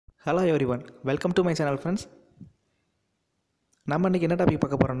Hello everyone, welcome to my channel friends. நம்ம இன்றைக்கி என்ன டாபிக்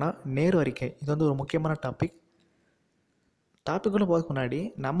பார்க்க போகிறோம்னா நேரு அறிக்கை. இது வந்து ஒரு முக்கியமான டாப்பிக்குள்ளே போகிறதுக்கு முன்னாடி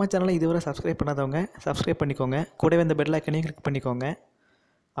நம்ம சேனலை இதுவரை சப்ஸ்கிரைப் பண்ணாதவங்க சப்ஸ்கிரைப் பண்ணிக்கோங்க. கூடவே இந்த பெல் ஐக்கனையும் கிளிக் பண்ணிக்கோங்க.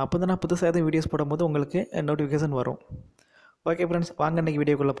 அப்போ தான் நான் புதுசாக எதுவும் வீடியோஸ் போடும்போது உங்களுக்கு நோட்டிஃபிகேஷன் வரும். ஓகே ஃப்ரெண்ட்ஸ், வாங்க இன்றைக்கி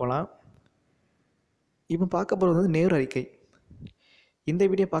வீடியோக்குள்ளே போகலாம். இப்போ பார்க்க போகிறது வந்து நேரு அறிக்கை. இந்த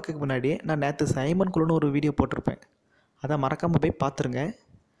வீடியோ பார்க்கறதுக்கு முன்னாடி நான் நேற்று சைமன் குழுன்னு ஒரு வீடியோ போட்டிருப்பேன். அதை மறக்காமல் போய் பார்த்துருங்க.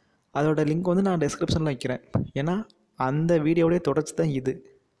 அதோட லிங்க் வந்து நான் டிஸ்கிரிப்ஷனில் வைக்கிறேன். ஏன்னா அந்த வீடியோடைய தொடர்ச்சி தான் இது.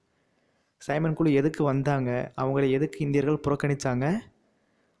 சைமன் குழு எதுக்கு வந்தாங்க, அவங்கள எதுக்கு இந்தியர்கள் புறக்கணித்தாங்க,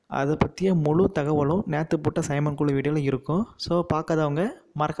 அதை பற்றிய முழு தகவலும் நேற்று போட்ட சைமன் குழு வீடியோவில் இருக்கும். ஸோ பார்க்காதவங்க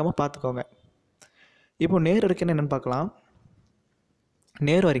மறக்காமல் பார்த்துக்கோங்க. இப்போ நேரு அறிக்கைன்னு என்னென்னு பார்க்கலாம்.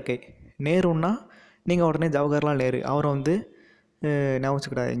 நேரு அறிக்கை. நேருன்னா நீங்கள் உடனே ஜவஹர்லால் நேரு அவரை வந்து ஞாபகம்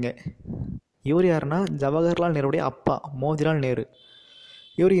வச்சுக்கிடாதீங்க. இவர் யாருன்னா ஜவஹர்லால் நேருடைய அப்பா மோதிலால் நேரு.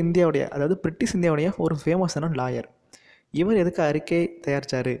 இவர் இந்தியாவுடைய, அதாவது பிரிட்டிஷ் இந்தியாவுடைய ஒரு ஃபேமஸான லாயர். இவர் எதுக்கு அறிக்கை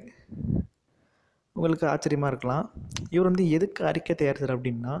தயாரித்தார் உங்களுக்கு ஆச்சரியமாக இருக்கலாம். இவர் வந்து எதுக்கு அறிக்கை தயாரித்தார்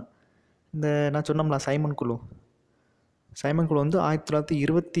அப்படின்னா, இந்த நான் சொன்னோம்ல சைமன் குழு வந்து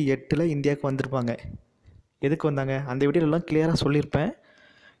 1928 இந்தியாவுக்கு வந்திருப்பாங்க. எதுக்கு வந்தாங்க அந்த வீடியோலாம் கிளியராக சொல்லியிருப்பேன்.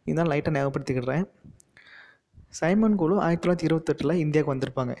 இதனால் லைட்டாக ஞாபகப்படுத்திக்கிடுறேன். சைமன் குழு 1928 இந்தியாவுக்கு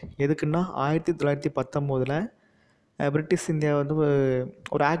வந்திருப்பாங்க. எதுக்குன்னா 1919 பிரிட்டிஷ் இந்தியா வந்து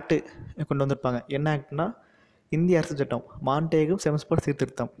ஒரு ஆக்டு கொண்டு வந்திருப்பாங்க. என்ன ஆக்ட்னா, இந்திய அரசு சட்டம் மாண்டேகு செமஸ்பர்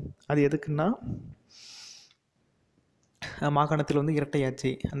சீர்திருத்தம். அது எதுக்குன்னா, மாகாணத்தில் வந்து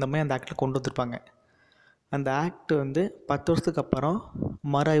இரட்டையாட்சி அந்த மாதிரி அந்த ஆக்டில் கொண்டு வந்திருப்பாங்க. அந்த ஆக்ட் வந்து 10 வருஷத்துக்கு அப்புறம்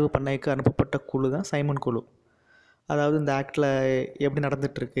மறு ஆய்வு பண்ணைக்கு அனுப்பப்பட்ட குழு தான் சைமன் குழு. அதாவது இந்த ஆக்டில் எப்படி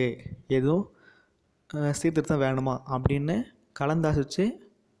நடந்துகிட்ருக்கு, எதுவும் சீர்திருத்தம் வேணுமா அப்படின்னு கலந்தாசிச்சு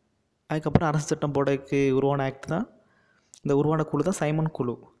அதுக்கப்புறம் அரசு சட்டம் போடக்கு உருவான ஆக்ட் தான் இந்த உருவான குழு தான் சைமன்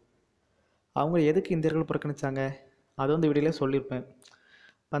குழு. அவங்க எதுக்கு இந்தியர்கள் புறக்கணித்தாங்க அதை வந்து வீடியோவில் சொல்லியிருப்பேன்.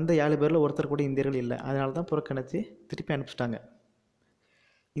 வந்த 7 பேரில் ஒருத்தர் கூட இந்தியர்கள் இல்லை. அதனால தான் புறக்கணித்து திருப்பி அனுப்பிச்சிட்டாங்க.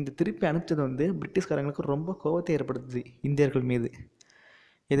 இந்த திருப்பி அனுப்பிச்சது வந்து பிரிட்டிஷ்காரங்களுக்கு ரொம்ப கோபத்தை ஏற்படுத்துது இந்தியர்கள் மீது.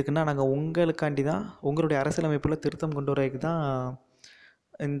 எதுக்குன்னா, நாங்கள் உங்களுக்காண்டி தான் உங்களுடைய அரசியலமைப்பில் திருத்தம் கொண்டு வரதுக்கு தான்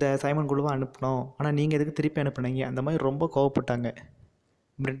இந்த சைமன் குழுவை அனுப்பினோம், ஆனால் நீங்கள் எதுக்கு திருப்பி அனுப்புனீங்க, அந்த மாதிரி ரொம்ப கோவப்பட்டாங்க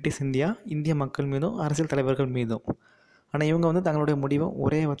பிரிட்டிஷ் இந்திய மக்கள் மீதும் அரசியல் தலைவர்கள் மீதும். ஆனால் இவங்க வந்து தங்களுடைய முடிவை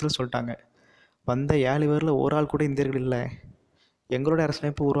ஒரே வாரத்தில் சொல்லிட்டாங்க. வந்த 7 பேரில் ஒரு ஆள் கூட இந்தியர்கள் இல்லை, எங்களுடைய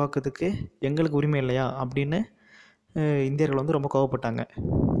அரசியலமைப்பு உருவாக்குறதுக்கு எங்களுக்கு உரிமை இல்லையா அப்படின்னு இந்தியர்கள் வந்து ரொம்ப கோவப்பட்டாங்க.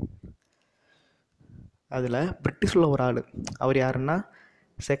 அதில் பிரிட்டிஷில் ஒரு ஆள், அவர் யாருன்னா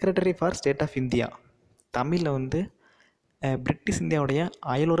secretary for state of India. தமிழில் வந்து பிரிட்டிஷ் இந்தியாவுடைய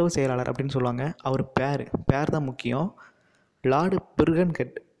அயலுறவு செயலாளர் அப்படின்னு சொல்லுவாங்க. அவர் பேர் தான் முக்கியம். லார்டு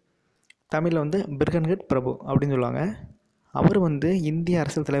பிர்கன்ஹெட், தமிழில் வந்து பிர்கன்ஹெட் பிரபு அப்படின்னு சொல்லுவாங்க. அவர் வந்து இந்திய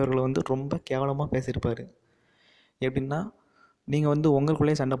அரசியல் தலைவர்களை வந்து ரொம்ப கேவலமாக பேசியிருப்பார். எப்படின்னா, நீங்கள் வந்து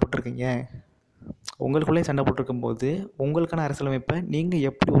உங்களுக்குள்ளேயே சண்டை போட்டிருக்கும்போது உங்களுக்கான அரசியலமைப்பை நீங்கள்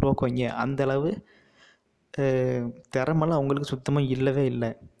எப்படி உருவாக்குவீங்க, அந்தளவு திறமெல்லாம் அவங்களுக்கு சுத்தமாக இல்லவே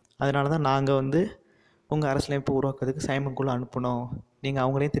இல்லை. அதனால தான் நாங்கள் வந்து உங்கள் அரசியலமைப்பை உருவாக்குறதுக்கு சைமன் குழு அனுப்பினோம். நீங்கள்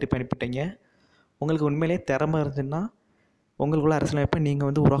அவங்களையும் திருப்பி அனுப்பிட்டீங்க. உங்களுக்கு உண்மையிலேயே திறமை இருந்துச்சுன்னா உங்களுக்குள்ள அரசியலமைப்பை நீங்கள்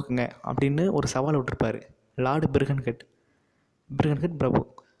வந்து உருவாக்குங்க அப்படின்னு ஒரு சவால் விட்டுருப்பார் லார்டு பிர்கன்ஹெட் பிரபு,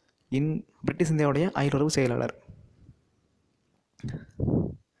 பிரிட்டிஷ் இந்தியாவுடைய அயலுறவு செயலாளர்.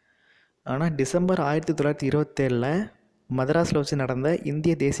 ஆனால் டிசம்பர் 1927 மதராஸில் வச்சு நடந்த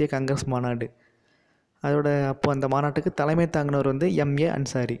இந்திய தேசிய காங்கிரஸ் மாநாடு, அப்போ அந்த மாநாட்டுக்கு தலைமை தாங்கினவர் வந்து எம்ஏ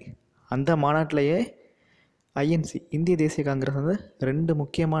அன்சாரி. அந்த மாநாட்டிலேயே ஐஎன்சி இந்திய தேசிய காங்கிரஸ் வந்து 2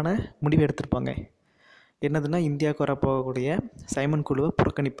 முக்கியமான முடிவு எடுத்திருப்பாங்க. என்னதுன்னா, இந்தியாவுக்கு வரப்போகக்கூடிய சைமன் குழுவை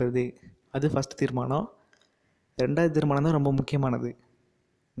புறக்கணிப்பது. அது ஃபஸ்ட் தீர்மானம். 2வது தீர்மானம் தான் ரொம்ப முக்கியமானது.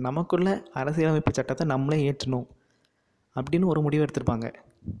 நமக்குள்ள அரசியலமைப்பு சட்டத்தை நம்மளே ஏற்றணும் அப்படின்னு ஒரு முடிவு எடுத்திருப்பாங்க.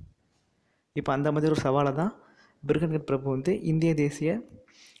 இப்போ அந்த மாதிரி ஒரு சவாலை தான் பிர்கன்ஹெட் பிரபு வந்து இந்திய தேசிய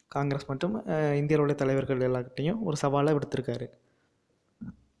காங்கிரஸ் மற்றும் இந்தியாவில் உள்ள தலைவர்கள் எல்லார்கிட்டையும் ஒரு சவாலை விடுத்திருக்காரு.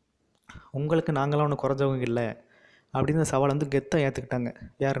 உங்களுக்கு நாங்களாம் ஒன்று குறைஞ்சவங்க இல்லை அப்படின்னு அந்த சவாலை வந்து கெத்தாக ஏற்றுக்கிட்டாங்க.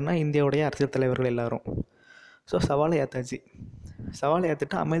 யாருன்னா, இந்தியாவுடைய அரசியல் தலைவர்கள் எல்லோரும். ஸோ சவாலை ஏற்றாச்சு. சவாலை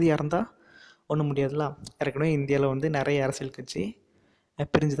ஏற்றுட்டு அமைதியாக இருந்தால் ஒன்றும் முடியாதுல்ல. ஏற்கனவே இந்தியாவில் வந்து நிறைய அரசியல் கட்சி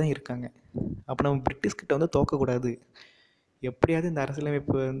பிரிஞ்சு தான் இருக்காங்க. அப்போ நம்ம பிரிட்டிஷ்கிட்ட வந்து தோக்கக்கூடாது, எப்படியாவது இந்த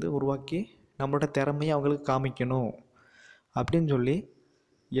அரசியலமைப்பு வந்து உருவாக்கி நம்மளோட திறமையை அவங்களுக்கு காமிக்கணும் அப்படின்னு சொல்லி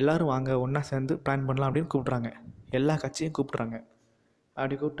எல்லோரும் வாங்க ஒன்றா சேர்ந்து பிளான் பண்ணலாம் அப்படின்னு கூப்பிட்றாங்க. எல்லா கட்சியும் கூப்பிட்றாங்க.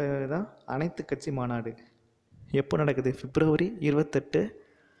 அப்படி கூப்பிட்டது தான் அனைத்து கட்சி மாநாடு. எப்போ நடக்குது? பிப்ரவரி 28,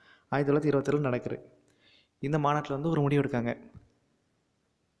 1927 நடக்குது. இந்த மாநாட்டில் வந்து ஒரு முடிவு எடுக்காங்க.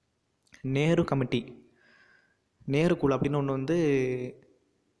 நேரு கமிட்டி, நேரு குழு அப்படின்னு ஒன்று வந்து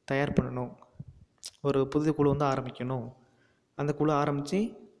தயார் பண்ணணும், ஒரு புது குழு வந்து ஆரம்பிக்கணும், அந்த குழு ஆரம்பித்து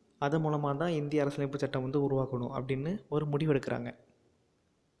அது மூலமாக தான் இந்திய அரசியலமைப்பு சட்டம் வந்து உருவாக்கணும் அப்படின்னு ஒரு முடிவு எடுக்கிறாங்க.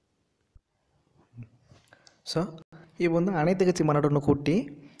 ஸோ இப்போ வந்து அனைத்து கட்சி மாநாடு ஒன்று கூட்டி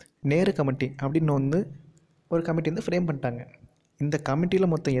நேரு கமிட்டி அப்படின்னு வந்து ஒரு கமிட்டி வந்து ஃப்ரேம் பண்ணிட்டாங்க. இந்த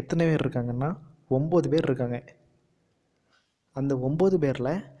கமிட்டியில் மொத்தம் எத்தனை பேர் இருக்காங்கன்னா 9 பேர் இருக்காங்க. அந்த 9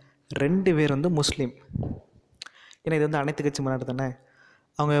 பேரில் 2 பேர் வந்து முஸ்லீம். ஏன்னா இது வந்து அனைத்து கட்சி மாநாடு தானே.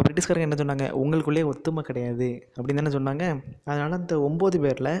 அவங்க பிரிட்டிஷ்காரங்க என்ன சொன்னாங்க, உங்களுக்குள்ளேயே ஒத்துமை கிடையாது அப்படின்னு தானே சொன்னாங்க. அதனால் அந்த 9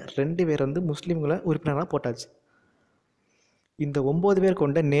 பேரில் 2 பேர் வந்து முஸ்லீம்களை உறுப்பினராக போட்டாச்சு. இந்த 9 பேர்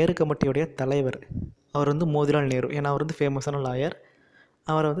கொண்ட நேரு கமிட்டியுடைய தலைவர் அவர் வந்து மோதிலால் நேரு. ஏன்னா அவர் வந்து ஃபேமஸான லாயர்.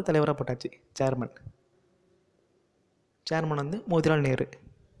 அவரை வந்து தலைவராக போட்டாச்சு. சேர்மன் வந்து மோதிலால் நேரு.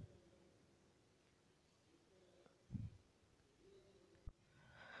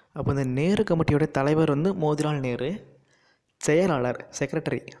 அப்போ இந்த நேரு கமிட்டியோட தலைவர் வந்து மோதிலால் நேரு. செயலாளர்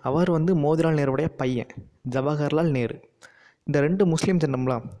செக்ரட்டரி அவர் வந்து மோதிலால் நேருடைய பையன் ஜவஹர்லால் நேரு. இந்த 2 முஸ்லீம்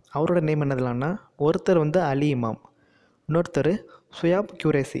சொன்னோம்ல, அவரோட நேம் என்னதுலான்னா, ஒருத்தர் வந்து அலி இமாம், இன்னொருத்தர் சுயாப்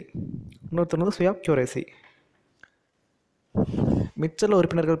குரேசி. மிச்சல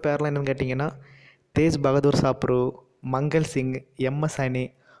உறுப்பினர்கள் பேர்லாம் என்னென்னு கேட்டிங்கன்னா, தேஜ் பகதூர் சாப்ரு, மங்கள் சிங், எம்எஸ் அனி,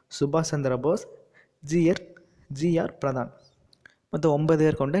 சுபாஷ் சந்திர போஸ், ஜிஆர் பிரதான். மொத்தம் 9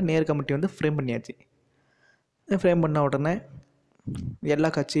 பேர் கொண்ட நேரு கமிட்டி வந்து ஃப்ரேம் பண்ணியாச்சு. ஃப்ரேம் பண்ண உடனே எல்லா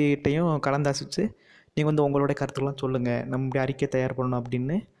கட்சிகிட்டையும் கலந்தாசிச்சு, நீங்கள் வந்து உங்களுடைய கருத்துக்கெல்லாம் சொல்லுங்கள், நம்ம இப்படி அறிக்கை தயார் பண்ணணும்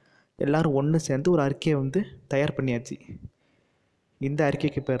அப்படின்னு எல்லோரும் ஒன்று சேர்ந்து ஒரு அறிக்கையை வந்து தயார் பண்ணியாச்சு. இந்த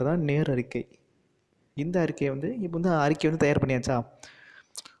அறிக்கைக்கு பேர் தான் நேரு அறிக்கை. இந்த அறிக்கையை வந்து இப்போ வந்து அறிக்கை வந்து தயார் பண்ணியாச்சா,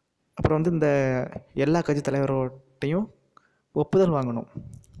 அப்புறம் வந்து இந்த எல்லா கட்சி தலைவர்கிட்டையும் ஒப்புதல் வாங்கணும்.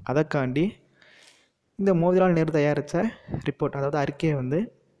 அதற்காண்டி இந்த மோதிலால் நேரு தயாரித்த ரிப்போர்ட், அதாவது அறிக்கையை வந்து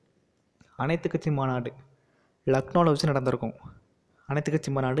அனைத்து கட்சி மாநாடு லக்னோவில் வச்சு நடந்திருக்கும். அனைத்து கட்சி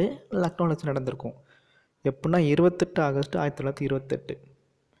மாநாடு லக்னோவில் வச்சு நடந்திருக்கும். எப்படின்னா 28 ஆகஸ்ட் 1928,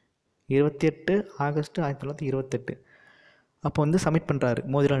 28 ஆகஸ்ட் 1928 அப்போ வந்து சப்மிட் பண்ணுறாரு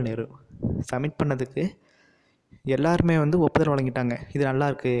மோதிலால் நேரு. சப்மிட் பண்ணதுக்கு எல்லாருமே வந்து ஒப்புதல் வழங்கிட்டாங்க. இது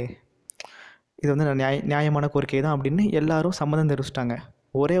நல்லாயிருக்கு, இது வந்து நியாயமான கோரிக்கை தான் அப்படின்னு எல்லாரும் சம்மதம் தெரிவிச்சிட்டாங்க.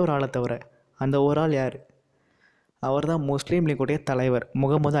 ஒரே ஒரு ஆளை தவிர. அந்த ஒரு ஆள் யார்? அவர் தான் முஸ்லீம் லீக்குடைய தலைவர்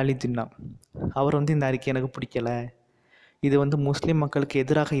முகமது அலி ஜின்னா. அவர் வந்து இந்த அறிக்கை எனக்கு பிடிக்கலை, இது வந்து முஸ்லீம் மக்களுக்கு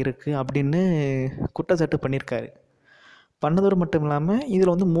எதிராக இருக்குது அப்படின்னு குற்றச்சாட்டு பண்ணியிருக்காரு. பண்ணதோடு மட்டும் இல்லாமல்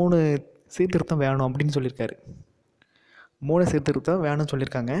இதில் வந்து 3 சீர்திருத்தம் வேணும் அப்படின்னு சொல்லியிருக்காரு. 3 சீர்திருத்தம் வேணும்னு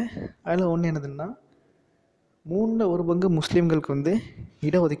சொல்லியிருக்காங்க. அதில் ஒன்று என்னதுன்னா, 3/1 முஸ்லீம்களுக்கு வந்து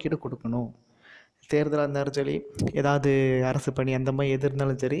இடஒதுக்கீடு கொடுக்கணும். தேர்தலாக இருந்தாலும் சரி, ஏதாவது அரசு பணி அந்த மாதிரி எது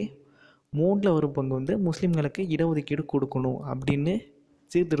இருந்தாலும் சரி, 3/1 வந்து முஸ்லீம்களுக்கு இடஒதுக்கீடு கொடுக்கணும் அப்படின்னு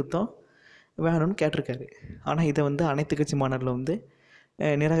சீர்திருத்தம் வேணும்னு கேட்டிருக்காரு. ஆனால் இதை வந்து அனைத்து கட்சி மாநாட்டில் வந்து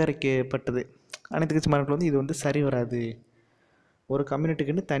நிராகரிக்கப்பட்டது. அனைத்து கட்சி மாநாட்டில் வந்து இது வந்து சரி வராது, ஒரு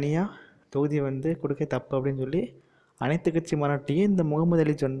கம்யூனிட்டிக்குன்னு தனியாக தொகுதியை வந்து கொடுக்க தப்பு அப்படின்னு சொல்லி அனைத்து கட்சி மாநாட்டையே இந்த முகமது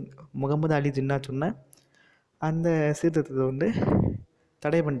அலி ஜின்னா சொன்ன அந்த சீர்திருத்தத்தை வந்து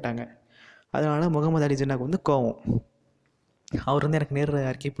தடை பண்ணிட்டாங்க. அதனால் முகமது அலி ஜின்னாவுக்கு வந்து கோவம். அவர் வந்து எனக்கு நேரு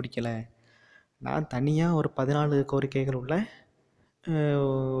அறிக்கை பிடிக்கலை, நான் தனியாக ஒரு 14 கோரிக்கைகள் உள்ள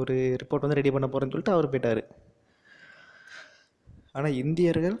ஒரு ரிப்போர்ட் வந்து ரெடி பண்ண போகிறேன்னு சொல்லிட்டு அவர் போயிட்டார். ஆனால்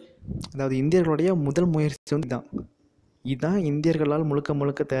இந்தியர்களுடைய முதல் முயற்சி வந்து இதுதான் இந்தியர்களால்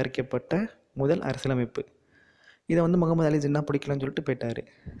முழுக்க தயாரிக்கப்பட்ட முதல் அரசியலமைப்பு. இதை வந்து முகமது அலி ஜின்னா பிடிக்கலன்னு சொல்லிட்டு போயிட்டார்.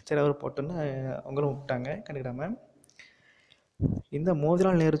 சரி, அவர் போட்டோன்னு அவங்களும் விட்டாங்க கண்டுக்கிடாமல். இந்த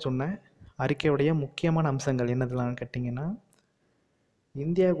மோதிலால் நேரு சொன்ன அறிக்கையுடைய முக்கியமான அம்சங்கள் என்னதுலான்னு கேட்டிங்கன்னா,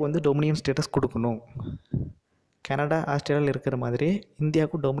 இந்தியாவுக்கு வந்து டொமினியன் ஸ்டேட்டஸ் கொடுக்கணும். கனடா ஆஸ்திரேலியாவில் இருக்கிற மாதிரி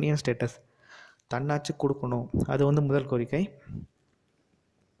இந்தியாவுக்கு டொமினியன் ஸ்டேட்டஸ் தன்னாட்சி கொடுக்கணும். அது வந்து முதல் கோரிக்கை.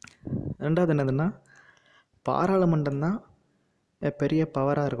 ரெண்டாவது என்னதுன்னா, பாராளுமன்றம் தான் பெரிய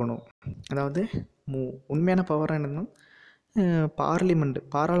பவராக இருக்கணும். அதாவது உண்மையான பவராக என்னதுன்னா,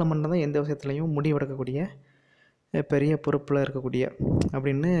 பாராளுமன்றம் தான் எந்த விஷயத்துலையும் முடிவெடுக்கக்கூடிய பெரிய பொறுப்பில் இருக்கக்கூடிய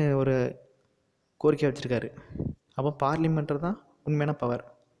அப்படின்னு ஒரு கோரிக்கை வச்சுருக்காரு. அப்போ பார்லிமெண்ட்டு தான் உண்மையான பவர்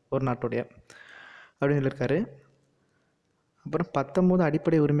ஒரு நாட்டுடைய அப்படின்னு சொல்லியிருக்காரு. அப்புறம் 19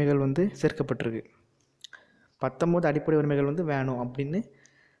 அடிப்படை உரிமைகள் வந்து சேர்க்கப்பட்டிருக்கு. 19 அடிப்படை உரிமைகள் வந்து வேணும் அப்படின்னு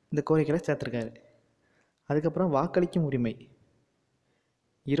இந்த கோரிக்கையில் சேர்த்துருக்காரு. அதுக்கப்புறம் வாக்களிக்கும் உரிமை,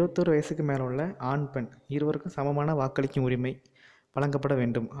 21 வயசுக்கு மேலே உள்ள ஆண் பெண் இருவருக்கும் சமமான வாக்களிக்கும் உரிமை வழங்கப்பட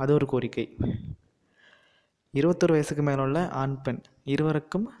வேண்டும், அது ஒரு கோரிக்கை. 21 வயசுக்கு மேலே உள்ள ஆண் பெண்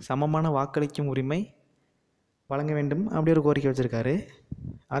இருவருக்கும் சமமான வாக்களிக்கும் உரிமை வழங்க வேண்டும், அப்படி ஒரு கோரிக்கை வச்சுருக்காரு.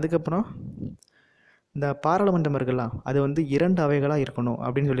 அதுக்கப்புறம் இந்த பாராளுமன்றம் இருக்கலாம், அது வந்து 2 அவைகளாக இருக்கணும்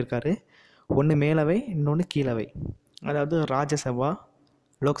அப்படின்னு சொல்லியிருக்காரு. ஒன்று மேலவை, இன்னொன்று கீழவை. அதாவது ராஜ்யசபா,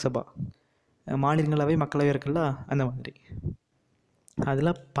 லோக்சபா, மாநிலங்களவை மக்களவை இருக்குல்ல அந்த மாதிரி.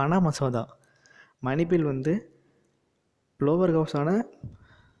 அதில் பண மசோதா மணி பில் வந்து லோவர் ஹவுஸான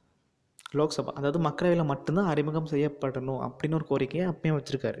லோக்சபா, அதாவது மக்களவையில் மட்டும்தான் அறிமுகம் செய்யப்படணும் அப்படின்னு ஒரு கோரிக்கையை அப்பயும்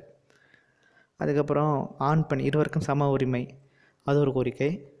வச்சுருக்காரு. அதுக்கப்புறம் ஆண் பெண் இருவருக்கும் சம உரிமை, அது ஒரு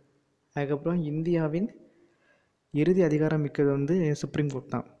கோரிக்கை. அதுக்கப்புறம் இந்தியாவின் இறுதி அதிகாரம் மிக்கது வந்து சுப்ரீம்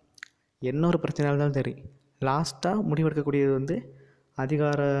கோர்ட் தான். என்ன ஒரு பிரச்சனையாக இருந்தாலும் சரி, லாஸ்ட்டாக முடிவெடுக்கக்கூடியது வந்து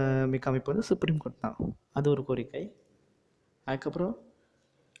அதிகாரமிக்க அமைப்பு வந்து சுப்ரீம் கோர்ட் தான், அது ஒரு கோரிக்கை. அதுக்கப்புறம்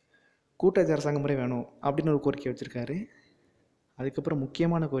கூட்டாட்சி அரசாங்க முறை வேணும் அப்படின்னு ஒரு கோரிக்கை வச்சுருக்காரு. அதுக்கப்புறம்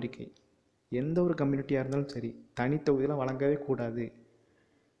முக்கியமான கோரிக்கை, எந்த ஒரு கம்யூனிட்டியாக இருந்தாலும் சரி தனித்தொகுதியெலாம் வழங்கவே கூடாது.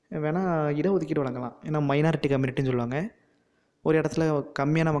 வேணால் இடஒதுக்கீடு வழங்கலாம், ஏன்னா மைனாரிட்டி கம்யூனிட்டின்னு சொல்லுவாங்க. ஒரு இடத்துல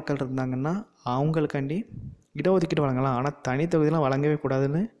கம்மியான மக்கள் இருந்தாங்கன்னா அவங்களுக்காண்டி இடஒதுக்கீடு வழங்கலாம், ஆனால் தனித்தொகுதியெலாம் வழங்கவே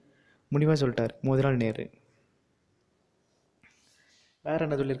கூடாதுன்னு முடிவாக சொல்லிட்டார் மோதிலால் நேரு. வேறு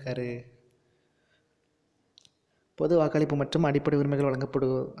என்ன சொல்லியிருக்காரு, பொது வாக்களிப்பு மற்றும் அடிப்படை உரிமைகள்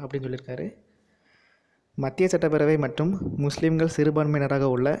வழங்கப்படும் அப்படின்னு சொல்லியிருக்காரு. மத்திய சட்டப்பேரவை மற்றும் முஸ்லீம்கள் சிறுபான்மையினராக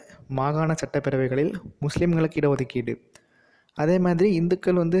உள்ள மாகாண சட்டப்பேரவைகளில் முஸ்லீம்களுக்கு இடஒதுக்கீடு. அதே மாதிரி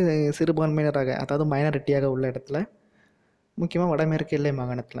இந்துக்கள் வந்து சிறுபான்மையினராக, அதாவது மைனாரிட்டியாக உள்ள இடத்துல, முக்கியமாக வடமேற்கு எல்லை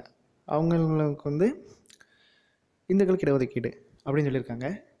மாகாணத்தில் அவங்களுக்கு வந்து இந்துக்களுக்கு இடஒதுக்கீடு அப்படின்னு சொல்லியிருக்காங்க.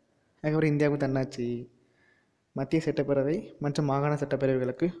 அதுக்கப்புறம் இந்தியாவுக்கு தன்னாட்சி, மத்திய சட்டப்பேரவை மற்றும் மாகாண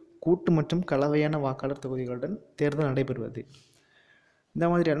சட்டப்பேரவைகளுக்கு கூட்டு மற்றும் கலவையான வாக்காளர் தொகுதிகளுடன் தேர்தல் நடைபெறுவது. இந்த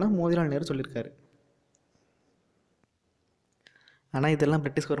மாதிரியெல்லாம் மோதிலால் நேரு சொல்லியிருக்காரு. ஆனால் இதெல்லாம்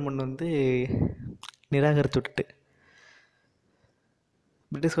பிரிட்டிஷ் கவர்மெண்ட் வந்து நிராகரித்து விட்டுட்டு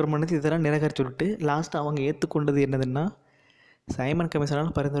இதெல்லாம் நிராகரித்து விட்டுட்டு லாஸ்ட்டு அவங்க ஏற்றுக்கொண்டது என்னதுன்னா, சைமன்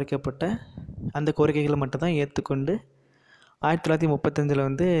கமிஷனால் பரிந்துரைக்கப்பட்ட அந்த கோரிக்கைகளை மட்டும்தான் ஏற்றுக்கொண்டு 1935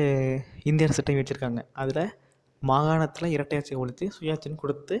 வந்து இந்திய அரசு சட்டம் வச்சுருக்காங்க. அதில் மாகாணத்தில் இரட்டையாட்சி ஒழித்து சுயாட்சின்னு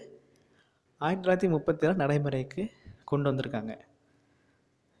கொடுத்து 1937 நடைமுறைக்கு கொண்டு வந்திருக்காங்க.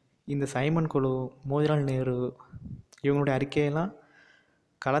 இந்த சைமன் குழு, மோதிலால் நேரு இவங்களுடைய அறிக்கையெல்லாம்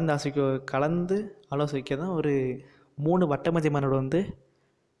கலந்து ஆலோசிக்க தான் ஒரு 3 வட்டமேஜை மாநாடு வந்து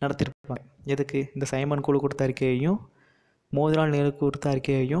நடத்தியிருப்பாங்க. எதுக்கு, இந்த சைமன் குழு கொடுத்த அறிக்கையையும் மோதிலால் நேரு கொடுத்த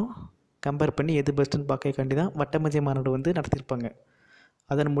அறிக்கையையும் கம்பேர் பண்ணி எது பெஸ்ட்டுன்னு பார்க்கக்காண்டி தான் வட்டமேஜை மாநாடு வந்து நடத்தியிருப்பாங்க.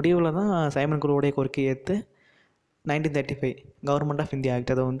 அதன் முடிவில் தான் சைமன் குழுவுடைய கோரிக்கையை ஏற்று 1935 கவர்மெண்ட் ஆஃப் இந்தியா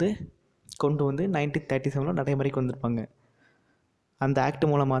ஆக்ட் அதை வந்து கொண்டு வந்து 1937 நடைமுறைக்கு வந்திருப்பாங்க. அந்த ஆக்ட்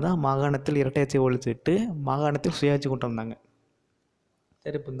மூலமாக தான் மாகாணத்தில் இரட்டையாட்சி ஒழிச்சிட்டு மாகாணத்தில் சுயாட்சி கொண்டு வந்தாங்க.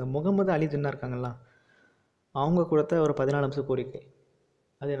 சரி, இப்போ இந்த முகமது அலி ஜின்னா இருக்காங்களா, அவங்க கொடுத்த ஒரு 14 அம்ச கோரிக்கை,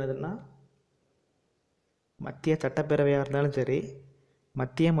 அது என்னதுன்னா, மத்திய சட்டப்பேரவையாக இருந்தாலும் சரி,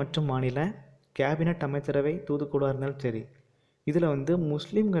 மத்திய மற்றும் மாநில கேபினட் அமைச்சரவை தூதுக்குழுவாக இருந்தாலும் சரி, இதில் வந்து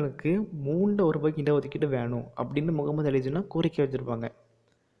முஸ்லீம்களுக்கு 3/4 இடஒதுக்கீடு வேணும் அப்படின்னு முகமது அலி ஜின்னா கோரிக்கை வச்சுருப்பாங்க.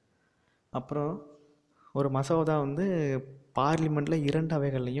 அப்புறம் ஒரு மசோதா வந்து பார்லிமெண்ட்டில் 2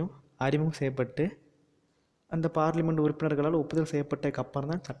 அவைகள்லையும் அறிமுகம் செய்யப்பட்டு அந்த பார்லிமெண்ட் உறுப்பினர்களால் ஒப்புதல் செய்யப்பட்டதுக்கு அப்புறம்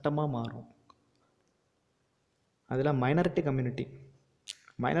தான் சட்டமாக மாறும். அதில் மைனாரிட்டி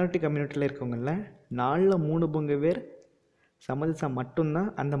கம்யூனிட்டியில் இருக்கவங்கள 4/3 பேர் சம்மதிச்சா மட்டும்தான்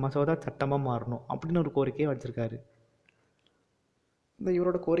அந்த மசோதா சட்டமாக மாறணும் அப்படின்னு ஒரு கோரிக்கையை வச்சுருக்காரு. இந்த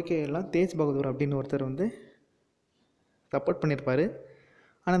இவரோட கோரிக்கையெல்லாம் தேஜ் பகதூர் அப்படின்னு ஒருத்தர் வந்து சப்போர்ட் பண்ணியிருப்பார்.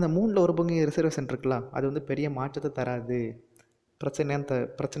 ஆனால் அந்த 3/4 ரிசர்வேஷன் இருக்குல்ல, அது வந்து பெரிய மாற்றத்தை தராது,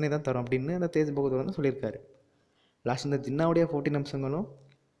 பிரச்சனை தான் தரும் அப்படின்னு அந்த தேஜ் பகதூர் வந்து சொல்லியிருக்காரு. லாஸ்ட் இந்த ஜின்னாவுடைய 14 அம்சங்களும்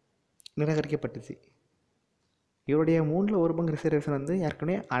நிராகரிக்கப்பட்டுச்சு. இவருடைய 3/4 ரிசர்வேஷன் வந்து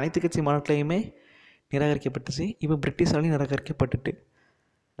ஏற்கனவே அனைத்து கட்சி மாநாட்டிலையுமே நிராகரிக்கப்பட்டுச்சு. இப்போ பிரிட்டிஷாலையும் நிராகரிக்கப்பட்டுட்டு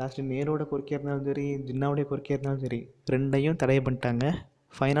லாஸ்ட்டு நேருவோட கோரிக்கையாக இருந்தாலும் சரி, ஜின்னாவுடைய கோரிக்கையாக இருந்தாலும் சரி, 2ஐயும் தடை பண்ணிட்டாங்க.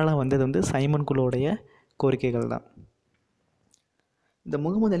 ஃபைனலாக வந்தது வந்து சைமன் குழுவுடைய கோரிக்கைகள் தான். இந்த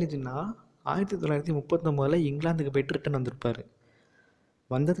முகமது அலி ஜின்னா 1939 இங்கிலாந்துக்கு போய்ட்டு ரிட்டன் வந்திருப்பார்.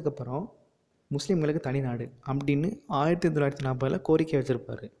 வந்ததுக்கப்புறம் முஸ்லீம்களுக்கு தனி நாடு அப்படின்னு 1940 கோரிக்கை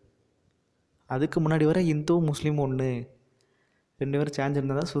வச்சுருப்பார். அதுக்கு முன்னாடி வர இந்து முஸ்லீம் ஒன்று, 2 பேரும் சேர்ந்து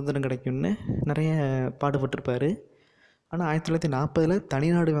இருந்தால் தான் சுதந்திரம் கிடைக்கும்னு நிறைய பாடுபட்டிருப்பார். ஆனால் 1940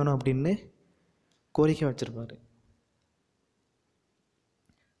 தனிநாடு வேணும் அப்படின்னு கோரிக்கை வச்சுருப்பார்.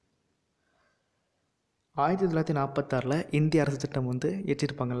 1946 இந்திய அரசு சட்டம் வந்து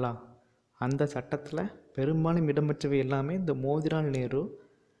ஏற்றிருப்பாங்களா, அந்த சட்டத்தில் பெரும்பாலும் இடம்பெற்றவை எல்லாமே இந்த மோதிலால் நேரு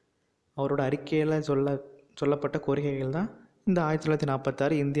அவரோட அறிக்கையில் சொல்லப்பட்ட கோரிக்கைகள் தான் இந்த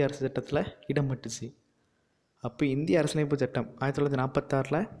 1946 இந்திய அரசு சட்டத்தில் இடம்பெற்றுச்சு. அப்போ இந்திய அரசியலமைப்பு சட்டம்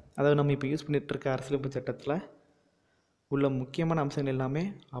 1946, அதாவது நம்ம இப்போ யூஸ் பண்ணிகிட்டு இருக்க அரசியலமைப்பு சட்டத்தில் உள்ள முக்கியமான அம்சங்கள் எல்லாமே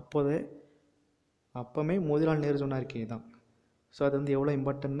அப்போவே மோதிலால் நேரு சொன்ன அறிக்கை தான். ஸோ அது வந்து எவ்வளோ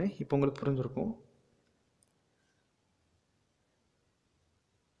இம்பார்ட்டன்ட்னு இப்போ உங்களுக்கு புரிஞ்சிருக்கும்.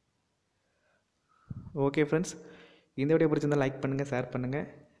 ஓகே ஃப்ரெண்ட்ஸ், இந்த வீடியோ பிடிச்சிருந்தால் லைக் பண்ணுங்கள், ஷேர் பண்ணுங்கள்.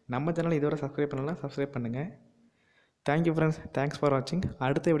 நம்ம சேனலை இதுவரை சப்ஸ்கிரைப் பண்ணலாம், சப்ஸ்கிரைப் பண்ணுங்கள். தேங்க்யூ ஃப்ரெண்ட்ஸ், தேங்க்ஸ் ஃபார் வாட்சிங்.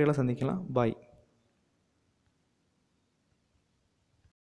 அடுத்த வீடியோவில் சந்திக்கலாம். பாய்.